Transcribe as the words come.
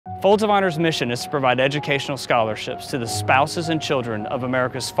Folds of Honor's mission is to provide educational scholarships to the spouses and children of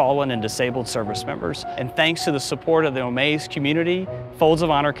America's fallen and disabled service members. And thanks to the support of the Omaze community, Folds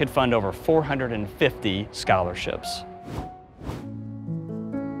of Honor could fund over 450 scholarships.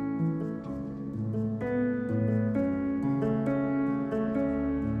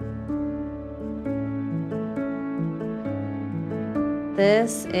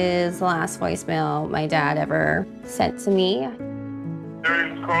 This is the last voicemail my dad ever sent to me.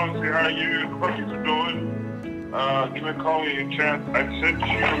 Hey, it's calling to see how you doing. Give me a call when you get a chance. I sent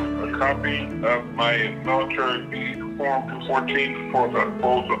you a copy of my military Form 214 for the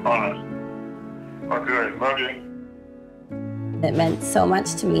Folds of Honor. Okay, love you. It meant so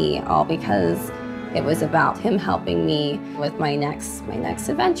much to me, all because it was about him helping me with my next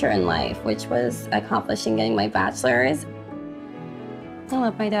adventure in life, which was accomplishing getting my bachelor's. I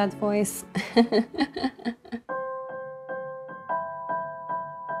love my dad's voice.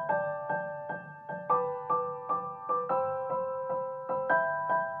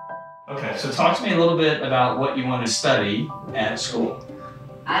 Okay, so talk to me a little bit about what you want to study at school.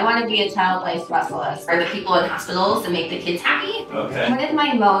 I want to be a child life specialist for the people in hospitals and make the kids happy. Okay. One of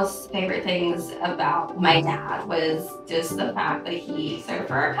my most favorite things about my dad was just the fact that he served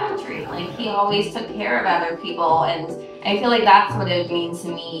for our country. Like, he always took care of other people, and I feel like that's what it means to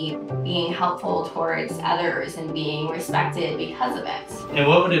me, being helpful towards others and being respected because of it. And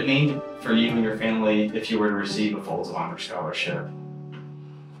what would it mean for you and your family if you were to receive a Folds of Honor scholarship?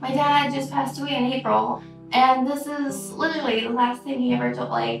 My dad just passed away in April, and this is literally the last thing he ever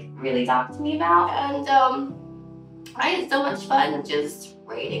really talked to me about. And I had so much fun just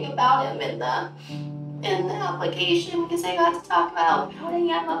reading about him in the application, because I got to talk about how I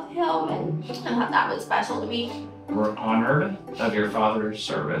am of him and how that was special to me. We're honored of your father's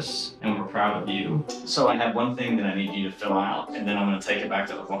service, and we're proud of you. So I have one thing that I need you to fill out, and then I'm going to take it back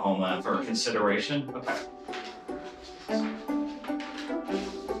to Oklahoma for consideration. Okay.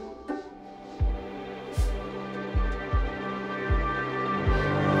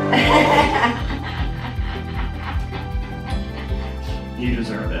 You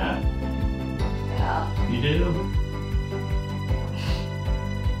deserve that. Yeah. You do.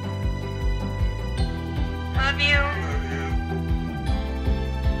 Love you.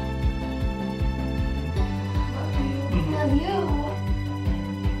 Love you.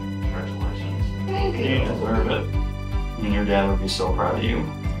 Congratulations. Thank you. You deserve it. And your dad would be so proud of you.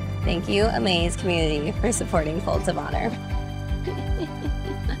 Thank you, Omaze community, for supporting Folds of Honor.